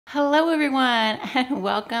Hello everyone and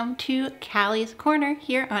welcome to Calli's Corner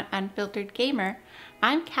here on Unfiltered Gamer.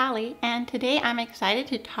 I'm Calli and today I'm excited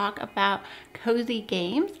to talk about cozy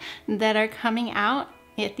games that are coming out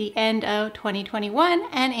at the end of 2021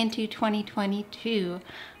 and into 2022.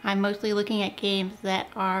 I'm mostly looking at games that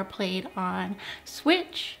are played on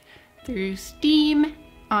Switch, through Steam,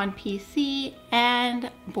 on PC,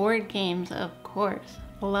 and board games of course.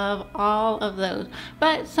 Love all of those,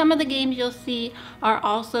 but some of the games you'll see are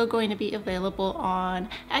also going to be available on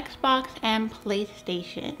Xbox and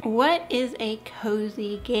PlayStation. What is a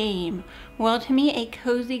cozy game? Well, to me a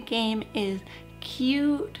cozy game is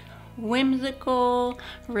cute, whimsical,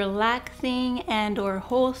 relaxing, and or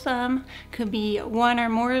wholesome. Could be one or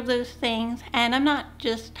more of those things, and I'm not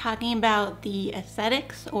just talking about the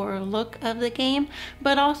aesthetics or look of the game,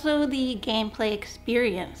 but also the gameplay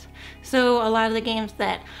experience. So a lot of the games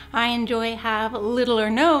that I enjoy have little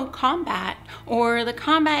or no combat, or the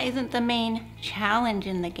combat isn't the main challenge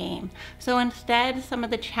in the game. So instead, some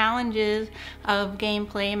of the challenges of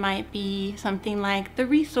gameplay might be something like the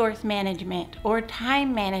resource management or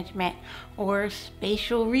time management or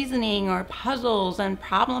spatial reasoning or puzzles and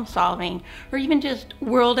problem solving, or even just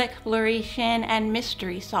world exploration and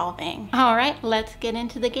mystery solving. All right, let's get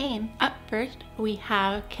into the game. Up first, we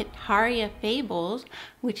have Kitaria Fables,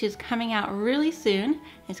 which is coming out really soon.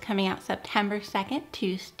 It's coming out September 2nd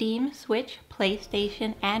to Steam, Switch,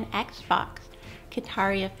 PlayStation, and Xbox.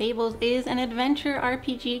 Kitaria Fables is an adventure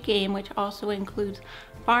RPG game which also includes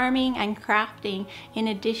farming and crafting in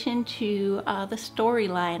addition to the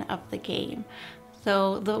storyline of the game.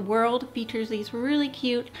 So the world features these really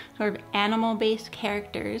cute sort of animal-based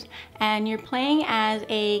characters, and you're playing as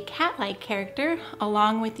a cat-like character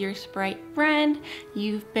along with your sprite friend.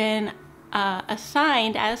 You've been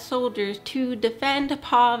assigned as soldiers to defend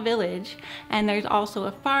Paw Village, and there's also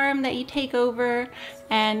a farm that you take over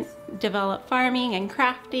and develop farming and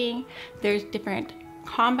crafting. There's different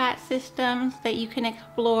combat systems that you can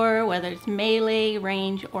explore, whether it's melee,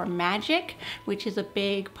 range, or magic, which is a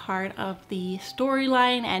big part of the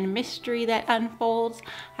storyline and mystery that unfolds.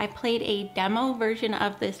 I played a demo version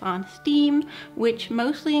of this on Steam, which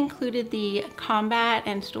mostly included the combat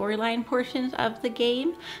and storyline portions of the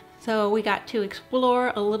game. So we got to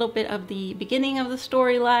explore a little bit of the beginning of the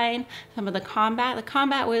storyline, some of the combat. The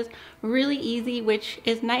combat was really easy, which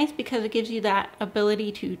is nice because it gives you that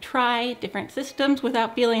ability to try different systems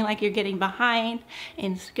without feeling like you're getting behind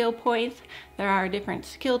in skill points. There are different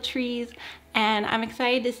skill trees, and I'm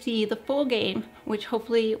excited to see the full game, which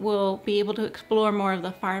hopefully will be able to explore more of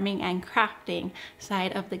the farming and crafting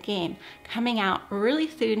side of the game. Coming out really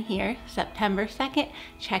soon here, September 2nd.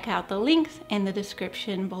 Check out the links in the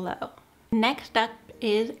description below. Next up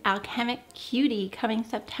is Alchemic Cutie, coming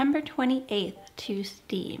September 28th to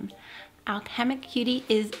Steam. Alchemic Cutie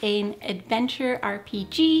is an adventure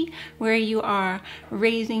RPG where you are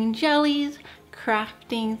raising jellies,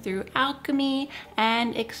 crafting through alchemy,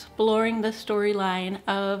 and exploring the storyline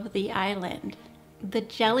of the island. The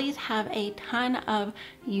jellies have a ton of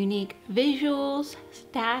unique visuals,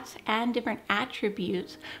 stats, and different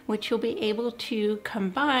attributes which you'll be able to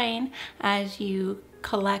combine as you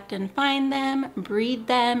collect and find them, breed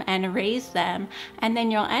them, and raise them, and then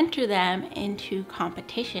you'll enter them into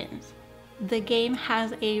competitions. The game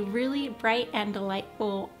has a really bright and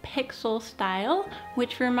delightful pixel style,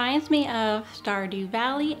 which reminds me of Stardew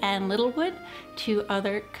Valley and Littlewood, two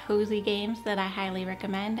other cozy games that I highly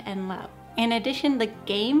recommend and love. In addition, the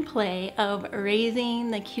gameplay of raising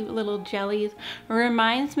the cute little jellies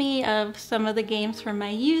reminds me of some of the games from my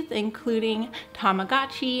youth, including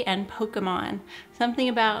Tamagotchi and Pokemon. Something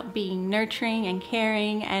about being nurturing and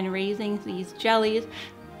caring and raising these jellies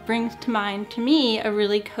brings to mind, to me, a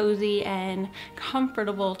really cozy and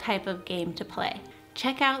comfortable type of game to play.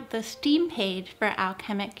 Check out the Steam page for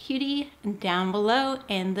Alchemic Cutie down below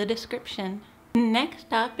in the description. Next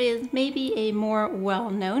up is maybe a more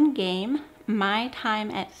well-known game, My Time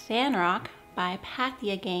at Sandrock by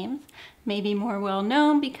Pathia Games. Maybe more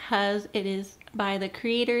well-known because it is by the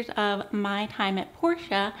creators of My Time at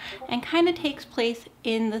Portia and kind of takes place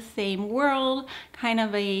in the same world, kind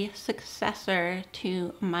of a successor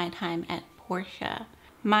to My Time at Portia.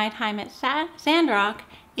 My Time at Sandrock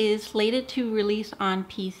is slated to release on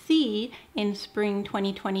PC in spring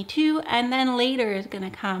 2022, and then later is going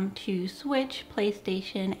to come to Switch,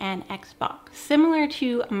 PlayStation, and Xbox. Similar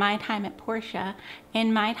to My Time at Portia,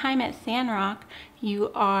 in My Time at Sandrock,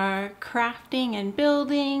 you are crafting and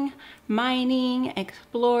building, mining,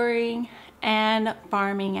 exploring, and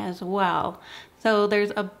farming as well. So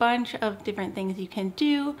there's a bunch of different things you can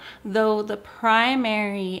do, though the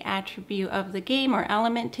primary attribute of the game or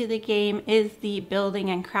element to the game is the building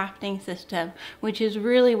and crafting system, which is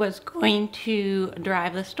really what's going to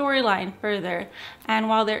drive the storyline further. And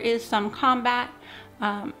while there is some combat,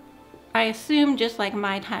 I assume, just like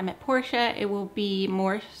my time at Portia, it will be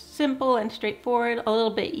more simple and straightforward, a little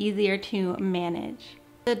bit easier to manage.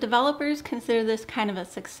 The developers consider this kind of a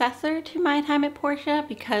successor to My Time at Portia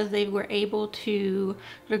because they were able to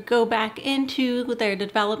sort of go back into their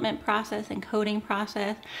development process and coding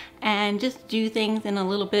process and just do things in a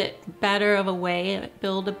little bit better of a way,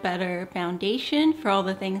 build a better foundation for all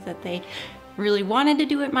the things that they really wanted to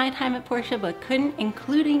do at My Time at Portia but couldn't,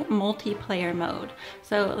 including multiplayer mode.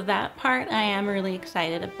 So that part I am really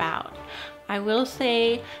excited about. I will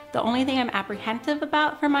say the only thing I'm apprehensive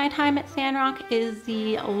about for My Time at Sandrock is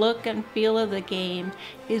the look and feel of the game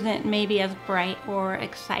isn't maybe as bright or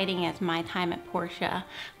exciting as My Time at Portia.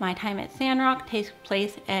 My Time at Sandrock takes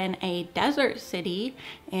place in a desert city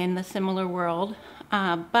in the similar world,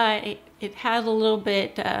 but it has a little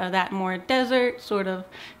bit that more desert sort of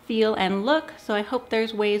feel and look, so I hope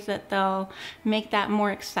there's ways that they'll make that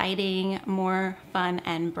more exciting, more fun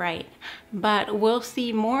and bright. But we'll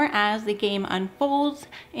see more as the game unfolds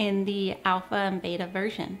in the alpha and beta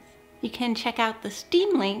versions. You can check out the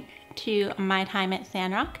Steam link to My Time at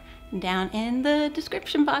Sandrock down in the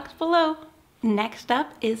description box below. Next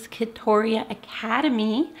up is Kitaria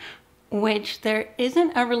Academy, which there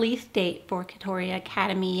isn't a release date for Kitaria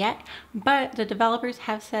Academy yet, but the developers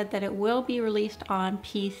have said that it will be released on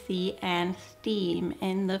PC and Steam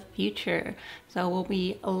in the future. So we'll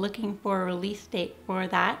be looking for a release date for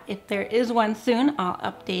that. If there is one soon, I'll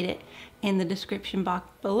update it in the description box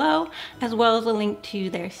below, as well as a link to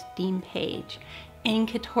their Steam page. In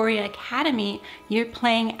Kitaria Academy, you're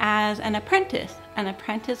playing as an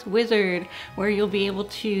apprentice wizard, where you'll be able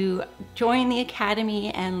to join the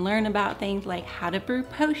academy and learn about things like how to brew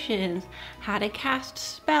potions, how to cast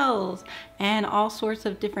spells, and all sorts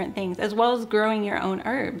of different things, as well as growing your own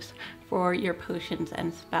herbs for your potions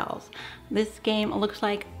and spells. This game looks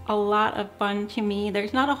like a lot of fun to me.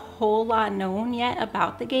 There's not a whole lot known yet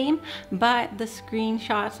about the game, but the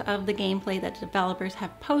screenshots of the gameplay that developers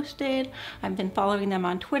have posted, I've been following them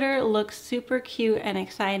on Twitter, looks super cute and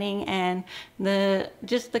exciting, and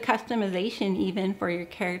just the customization even for your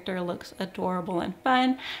character looks adorable and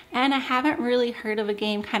fun. And I haven't really heard of a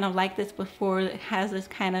game kind of like this before that has this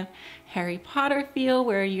kind of Harry Potter feel,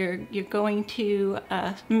 where you're going to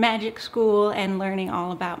a magic school and learning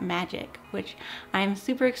all about magic, which I'm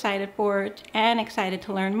super excited for and excited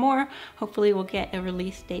to learn more. Hopefully we'll get a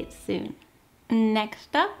release date soon.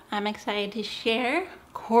 Next up, I'm excited to share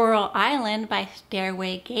Coral Island by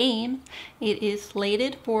Stairway Games. It is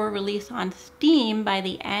slated for release on Steam by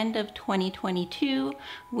the end of 2022,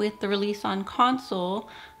 with the release on console,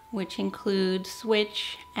 which includes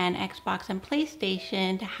Switch and Xbox and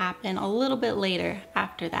PlayStation, to happen a little bit later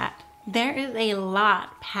after that. There is a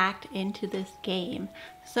lot packed into this game.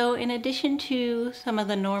 So in addition to some of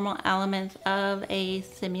the normal elements of a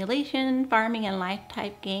simulation, farming and life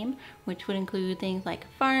type game, which would include things like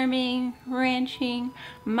farming, ranching,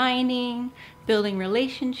 mining, building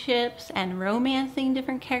relationships, and romancing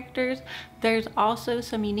different characters, there's also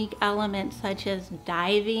some unique elements such as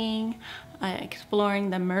diving, exploring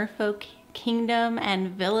the merfolk kingdom and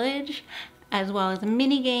village, as well as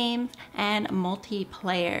mini games and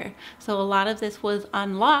multiplayer. So a lot of this was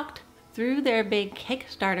unlocked through their big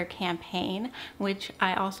Kickstarter campaign, which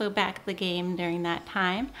I also backed the game during that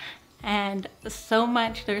time. And there's so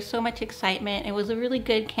much excitement. It was a really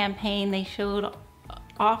good campaign. They showed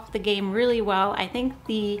off the game really well. I think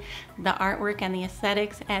the artwork and the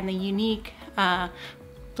aesthetics and the unique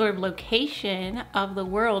sort of location of the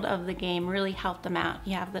world of the game really helped them out.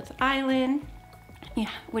 You have this island,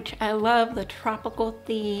 which I love, the tropical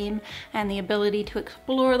theme and the ability to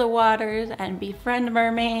explore the waters and befriend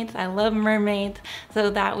mermaids. I love mermaids, so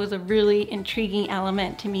that was a really intriguing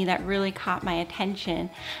element to me that really caught my attention,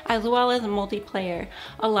 as well as multiplayer.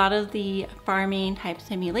 A lot of the farming type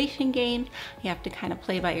simulation games, you have to kind of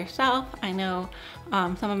play by yourself. I know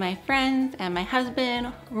some of my friends and my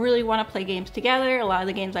husband really want to play games together. A lot of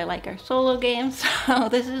the games I like are solo games, so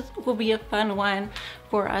this will be a fun one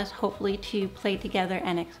for us, hopefully, to play together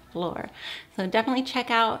and explore. So definitely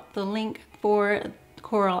check out the link for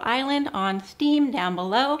Coral Island on Steam down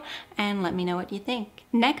below and let me know what you think.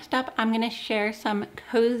 Next up, I'm going to share some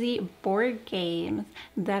cozy board games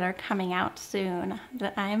that are coming out soon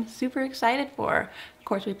that I'm super excited for. Of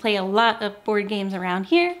course, we play a lot of board games around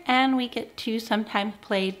here, and we get to sometimes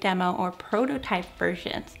play demo or prototype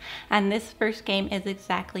versions. And this first game is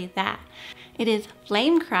exactly that. It is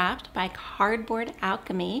Flamecraft by Cardboard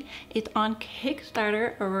Alchemy. It's on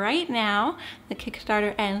Kickstarter right now. The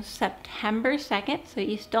Kickstarter ends September 2nd, so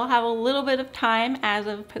you still have a little bit of time as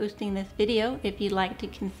of posting this video if you'd like to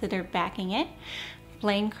consider backing it.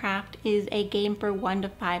 Flamecraft is a game for 1 to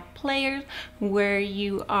 5 players where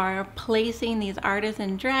you are placing these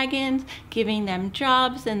artisan dragons, giving them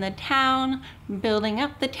jobs in the town, building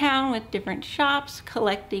up the town with different shops,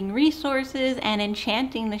 collecting resources, and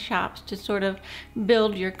enchanting the shops to sort of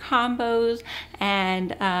build your combos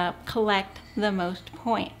and collect the most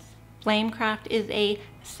points. Flamecraft is a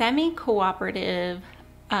semi-cooperative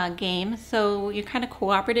game, so you're kind of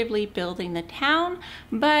cooperatively building the town,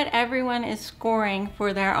 but everyone is scoring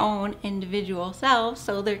for their own individual selves,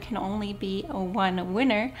 so there can only be one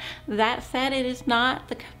winner. That said, it is not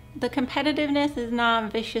the competitiveness is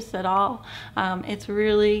not vicious at all. It's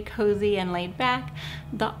really cozy and laid back.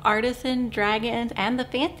 The artisan dragons and the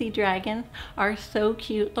fancy dragons are so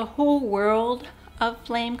cute. The whole world of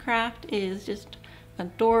Flamecraft is just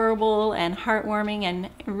adorable and heartwarming, and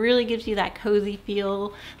it really gives you that cozy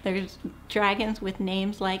feel. There's dragons with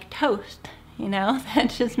names like Toast, you know, that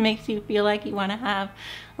just makes you feel like you want to have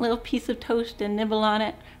a little piece of toast and nibble on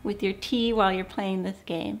it with your tea while you're playing this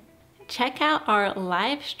game. Check out our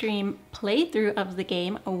live stream playthrough of the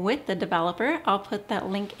game with the developer. I'll put that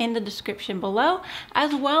link in the description below,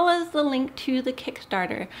 as well as the link to the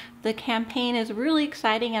Kickstarter. The campaign is really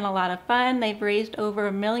exciting and a lot of fun. They've raised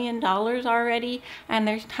over $1 million already, and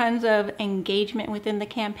there's tons of engagement within the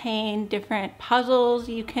campaign, different puzzles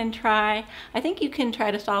you can try. I think you can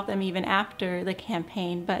try to solve them even after the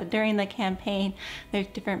campaign, but during the campaign, there's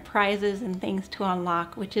different prizes and things to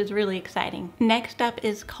unlock, which is really exciting. Next up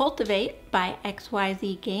is Cultivate by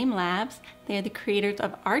XYZ Game Labs. They're the creators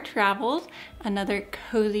of Our Travels, another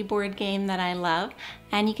cozy board game that I love.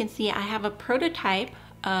 And you can see I have a prototype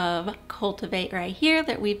of Cultivate right here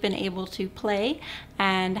that we've been able to play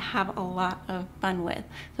and have a lot of fun with.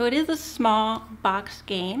 So it is a small box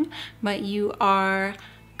game, but you are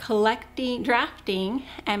drafting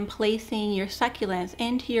and placing your succulents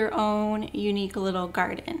into your own unique little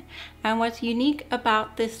garden. And what's unique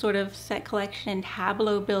about this sort of set collection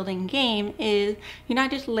tableau building game is you're not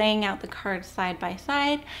just laying out the cards side by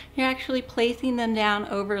side, you're actually placing them down,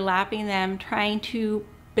 overlapping them, trying to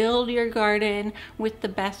build your garden with the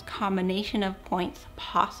best combination of points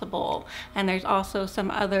possible. And there's also some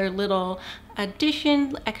other little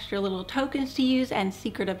additions, extra little tokens to use, and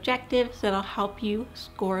secret objectives that'll help you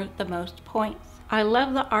score the most points. I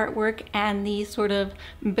love the artwork and the sort of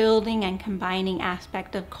building and combining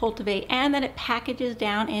aspect of Cultivate, and that it packages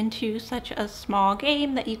down into such a small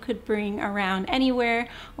game that you could bring around anywhere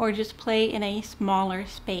or just play in a smaller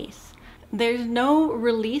space. There's no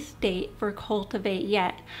release date for Cultivate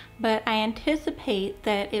yet, but I anticipate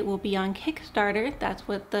that it will be on Kickstarter. That's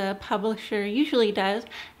what the publisher usually does.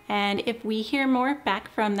 And if we hear more back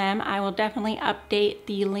from them, I will definitely update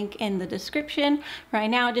the link in the description. Right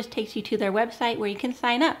now, it just takes you to their website where you can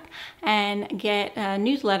sign up and get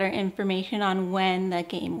newsletter information on when the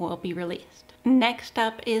game will be released. Next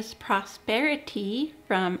up is Prosperity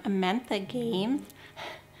from Mentha Games.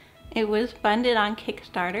 It was funded on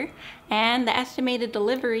Kickstarter, and the estimated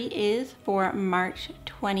delivery is for March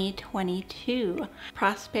 2022.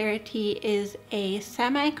 Prosperity is a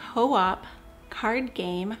semi-co-op card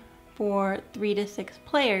game for 3 to 6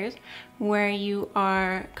 players where you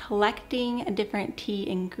are collecting different tea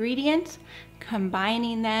ingredients,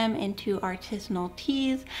 combining them into artisanal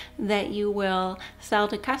teas that you will sell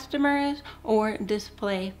to customers or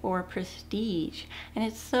display for prestige. And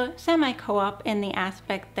it's so semi-co-op in the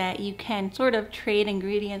aspect that you can sort of trade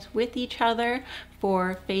ingredients with each other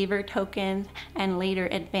for favor tokens and later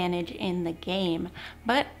advantage in the game.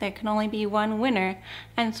 But there can only be one winner.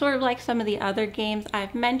 And sort of like some of the other games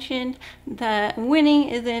I've mentioned, the winning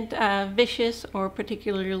isn't vicious or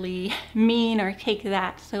particularly mean or take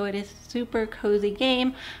that. So it is super cozy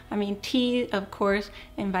game. I mean, tea, of course,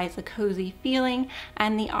 invites a cozy feeling,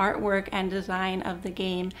 and the artwork and design of the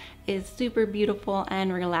game is super beautiful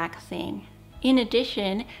and relaxing. In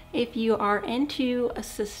addition, if you are into a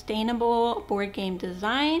sustainable board game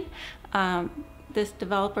design, this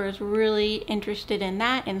developer is really interested in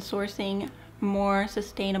that and sourcing more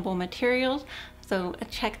sustainable materials. So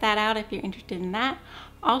check that out if you're interested in that.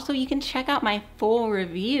 Also, you can check out my full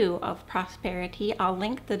review of Prosperity. I'll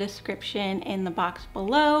link the description in the box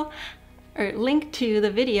below, or link to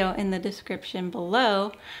the video in the description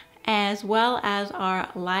below, as well as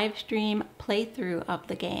our live stream playthrough of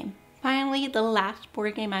the game. Finally, the last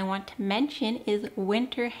board game I want to mention is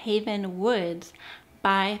Winter Haven Woods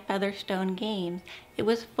by Featherstone Games. It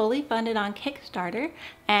was fully funded on Kickstarter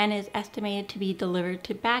and is estimated to be delivered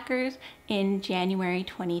to backers in January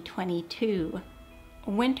 2022.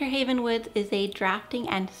 Winterhaven Woods is a drafting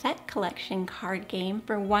and set collection card game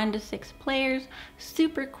for 1 to 6 players,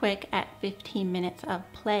 super quick at 15 minutes of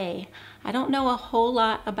play. I don't know a whole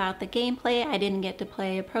lot about the gameplay. I didn't get to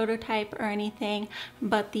play a prototype or anything,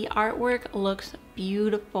 but the artwork looks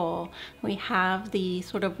beautiful. We have the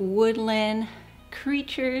sort of woodland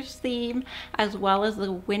creatures theme as well as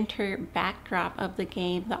the winter backdrop of the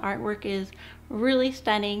game. The artwork is really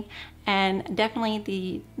stunning, and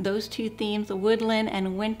definitely those two themes, the woodland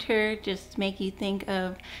and winter, just make you think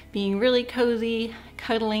of being really cozy,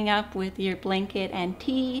 cuddling up with your blanket and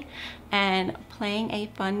tea, and playing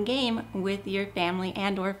a fun game with your family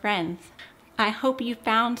and or friends. I hope you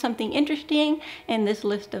found something interesting in this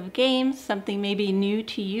list of games, something maybe new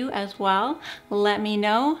to you as well. Let me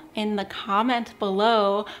know in the comments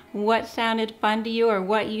below what sounded fun to you, or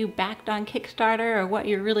what you backed on Kickstarter, or what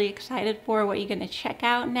you're really excited for, what you're going to check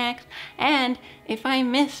out next. And if I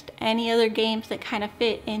missed any other games that kind of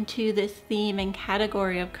fit into this theme and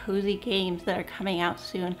category of cozy games that are coming out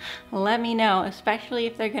soon, let me know, especially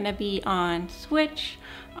if they're going to be on Switch,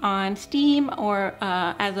 on Steam, or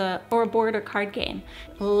as a board or card game.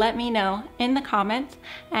 Let me know in the comments.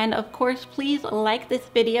 And of course, please like this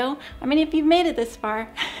video. I mean, if you've made it this far,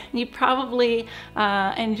 you probably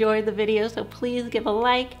enjoyed the video, so please give a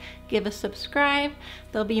like, give a subscribe.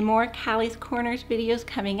 There'll be more Calli's Corners videos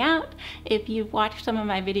coming out. If you've watched some of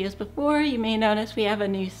my videos before, you may notice we have a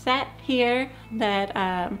new set here that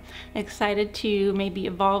I'm excited to maybe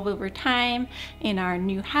evolve over time in our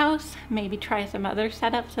new house, maybe try some other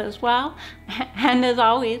setups as well. And as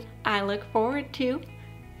always, I look forward to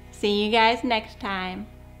seeing you guys next time.